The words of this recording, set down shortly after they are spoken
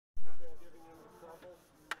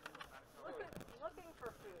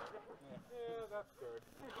that's good.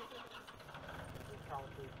 Well,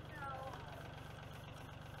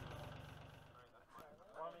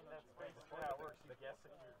 I mean, that's basically how it works. You guess if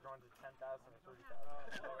you're drawn to 10,000 or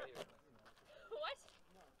 30,000. What?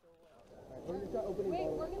 Wait,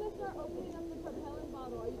 we're gonna start opening up the propellant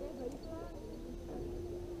bottle. Are you guys ready for that?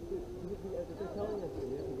 If they're telling us to,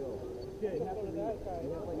 we have to go. Yeah, you have to leave. We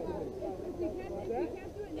have like 2 minutes. If we can't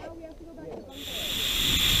do it now, we have to go back to bunker.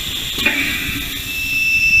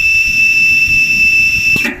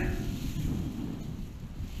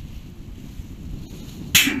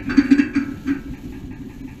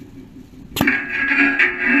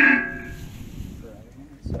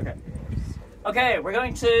 Okay, we're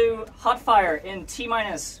going to hot fire in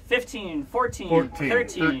T-minus 15, 14,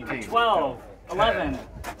 13, 12, 11,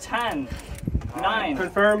 10, 9,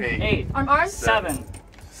 Confirm. 8, Arm. 7,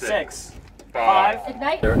 6, 5,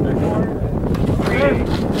 Ignite. 4, 3,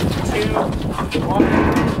 2,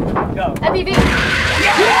 1, go. FPV.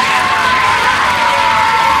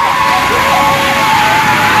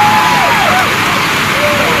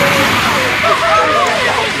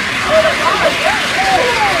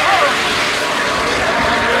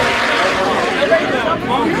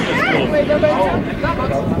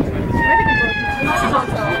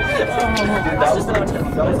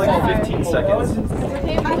 That was like 15 seconds.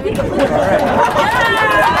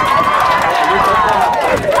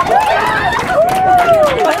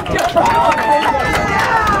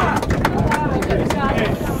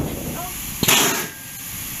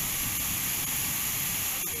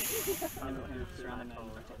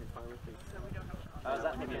 Is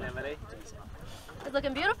that maybe an M&A? It's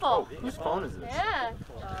looking beautiful. Whose phone is this? Yeah.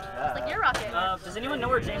 It's like your rocket. Does anyone know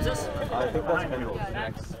where James is? I think that's Kendall.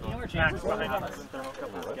 You know where James is?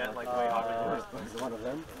 Get like way hotter. Is one of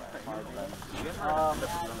them?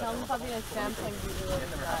 Tell them probably a sampling video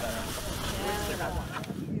of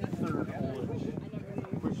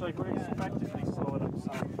Which like we're expecting they slow it up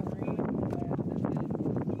some.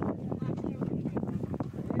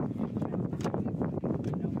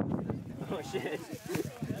 Oh shit.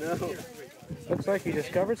 No. Looks like you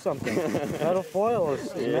discovered something. Metal foil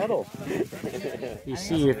is metal. You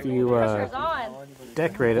see, if you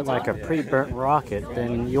decorate it like a pre-burnt rocket,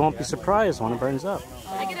 then you won't be surprised when it burns up.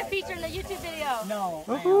 I get a feature in the YouTube video. No.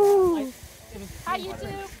 Woohoo! Hi,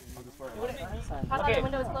 YouTube. Hot okay. The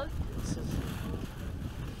window is closed.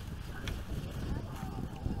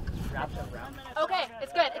 Okay,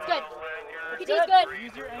 it's good. It's good. PT is good.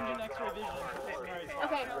 Use your engine X-ray vision.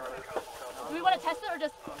 Okay. Do we want to test it or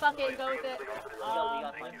just fucking go with it?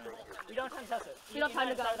 We don't have time to test it. We don't have time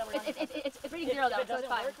to go. It's reading 0 though, so it's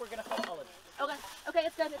fine. We're gonna call college. Okay. Okay,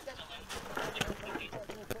 it's good. It's good.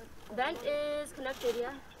 Vent is connected,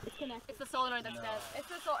 yeah. It's connected. It's the solenoid that's dead. It's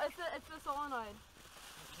the solenoid.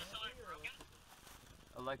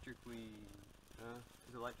 Electrically.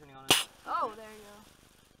 Is the light turning on? Oh, there you go.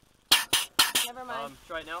 Never mind.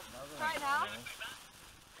 Try it now. Try it now.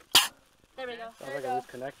 There we go. Sounds like a loose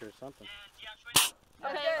connector or something.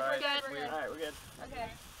 Okay, we're good. Alright, we're good. Okay.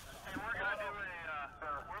 We're going to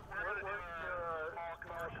do a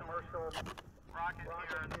small commercial rocket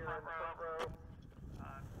here in the front row.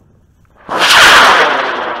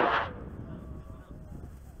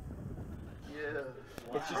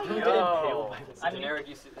 It's just gonna get impaled by this. I mean, Eric,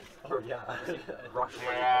 you see. Oh yeah.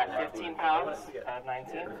 We're at 15 pounds at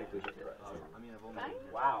 19.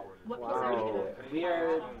 wow. Wow. We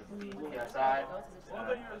are. PSI.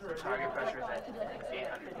 Target pressure is at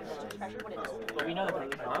 800. We know the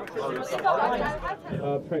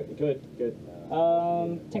Good.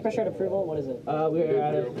 tank pressure at approval, what is it? We're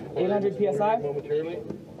at 800 PSI.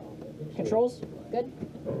 Controls? Good.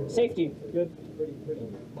 Safety? Good.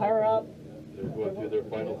 Power up. Go through their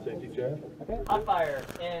final safety check. Okay. Hot fire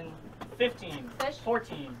in 15,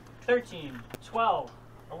 14, 13, 12,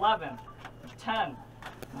 11, 10,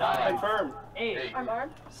 9, Confirm. 8,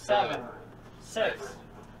 Arm. 7, 6,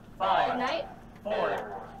 5, Ignite.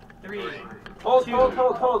 4, 3, Hold, 2,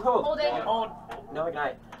 Hold it. hold. No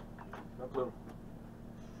ignite. No plume.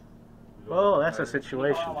 Whoa, that's a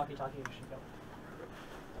situation. Walkie-talkie, we should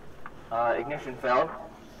go. Ignition failed.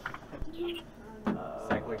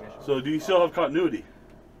 Cycle ignition. So do you still have continuity?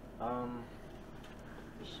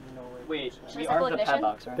 Wait, Should we we armed cycle the ignition?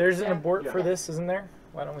 padlocks, right? There's an abort for this, isn't there?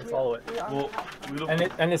 Why don't we follow it? Well, we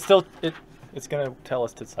don't. And it's still it's gonna tell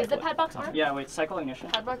us to cycle Is the it. padbox armed? Yeah, wait, cycle ignition.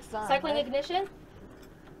 Padlock's on. Cycling ignition.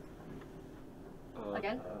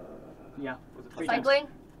 Again. Yeah. 3 times. Cycling.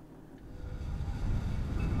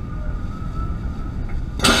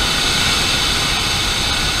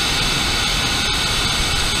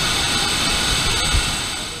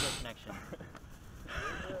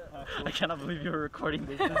 I cannot believe you were recording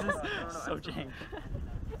this. This is so jank.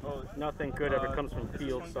 Nothing good ever comes from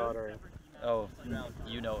field soldering. Oh,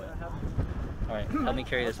 you know it. Alright, help me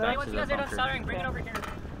carry this back to the bunker. Once you guys are done soldering, bring it over here.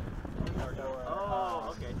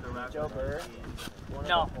 Oh, okay. So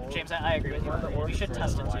No, James, I agree with you. We should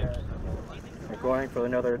test it too. We're going for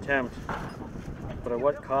another attempt. But at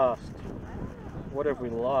what cost? What have we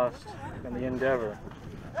lost in the endeavor?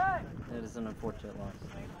 It is an unfortunate loss.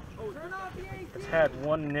 It's had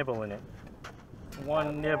one nibble in it.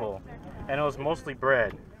 One nibble. And it was mostly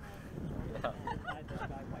bread.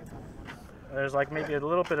 There's like maybe a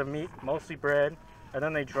little bit of meat, mostly bread, and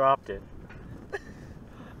then they dropped it.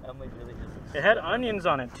 It had onions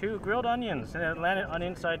on it too, grilled onions, and it landed on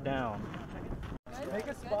inside down. Make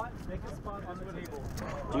a spot on the table.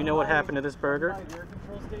 Do you know what happened to this burger?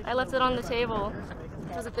 I left it on the table.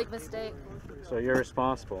 It was a big mistake. So you're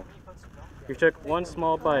responsible. You took one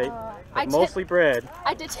small bite, I mostly bread.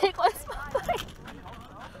 I did take one small bite.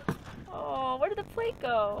 Oh, where did the plate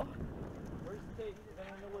go? Where's the tape? I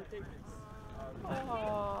don't know where the tape is.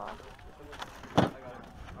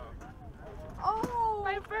 Oh,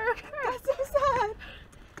 my burger. That's so sad.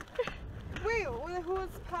 Wait, whose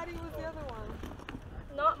patty was the other one?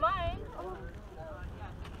 Not mine. Oh.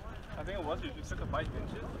 I think it was you. You took a bite,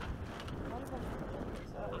 didn't you?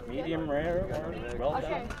 Medium rare, well done.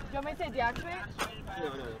 Okay, do you want me to say deactivate?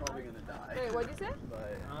 Wait, what did you say?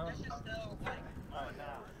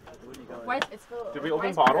 Why, it's full. Did we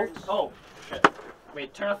open bottles? Oh, shit.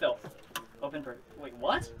 Wait, turn off Phil. Open for. Wait,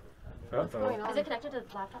 what? Is it connected to the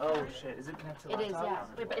laptop? Oh shit, is it connected to the It is, yeah.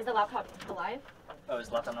 Wait, but is the laptop alive? Oh,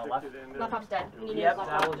 is laptop not live? Laptop's dead. We need a Yep,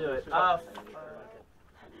 laptop. that will do it. I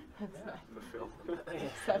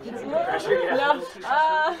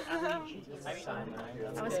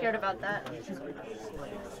was scared about that.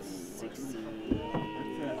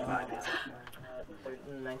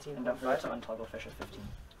 19. And don't forget to untoggle fish at 15.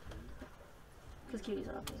 Because cuties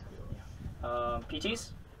are up here.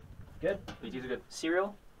 PTs? Good. PTs are good.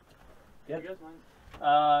 Cereal? Good.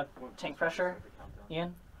 Tank pressure?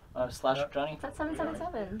 Ian? Slash Johnny? That's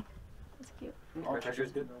 777. That's cute. Tank pressure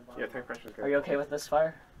is good. Yeah, tank pressure is good. Are you okay with this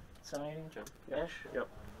fire? 780-ish? Yep.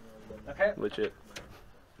 Okay. Legit.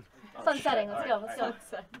 Sun setting. Let's go. Let's go.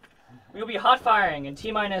 We'll be hot firing in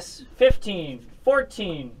T-minus 15,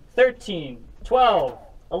 14, 13, 12,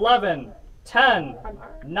 11, 10,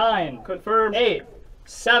 9, Confirm. 8,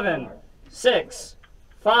 7, 6,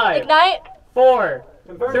 5, Ignite. 4,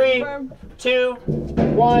 3, 2,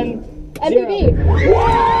 1, MPV.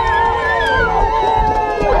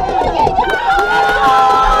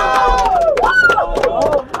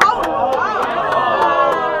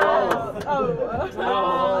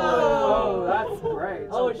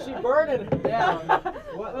 She burning it down.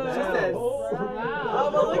 What? She says. Wow. Oh,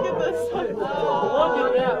 but look at this. Look at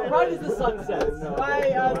that. Right as the sun sets.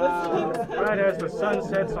 Right as the sun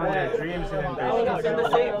sets on your dreams and ambitions. It's in the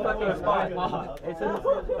same fucking spot. It's in the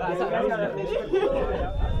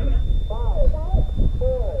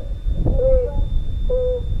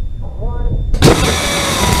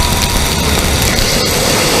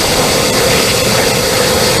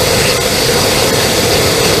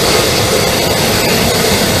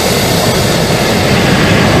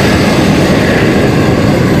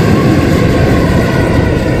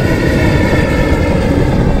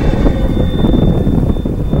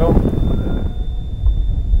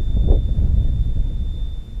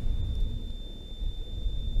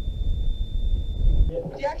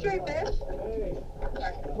Deactivate fish?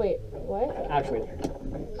 Wait, what? Actually.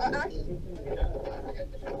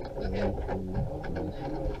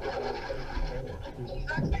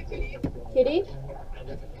 Kitty?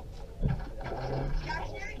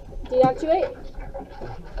 Deactivate?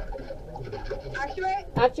 Actuate?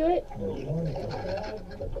 Actuate?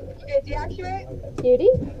 Okay, deactivate?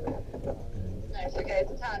 Cutie? Nice, okay,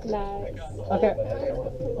 it's attached. Nice. Okay.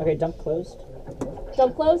 Okay, dump closed.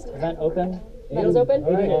 Jump closed? Vent open. Vent open?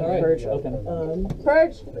 And purge open.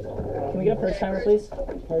 Purge? Can we get a purge timer, please?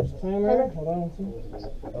 Purge timer. Hold on.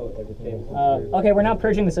 Okay, we're now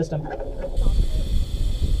purging the system.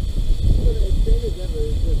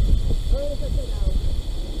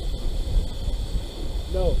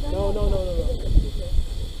 No.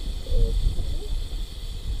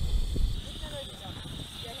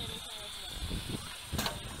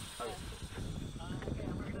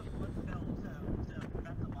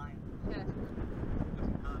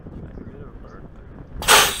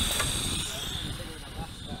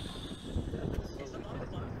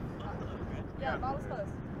 Yeah, bottle's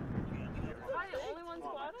closed. Am I the only one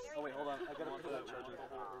squatting? Oh wait, hold on. I gotta put that charger.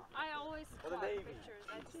 I always squat pictures.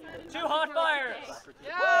 Two hot fires!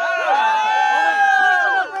 Yeah!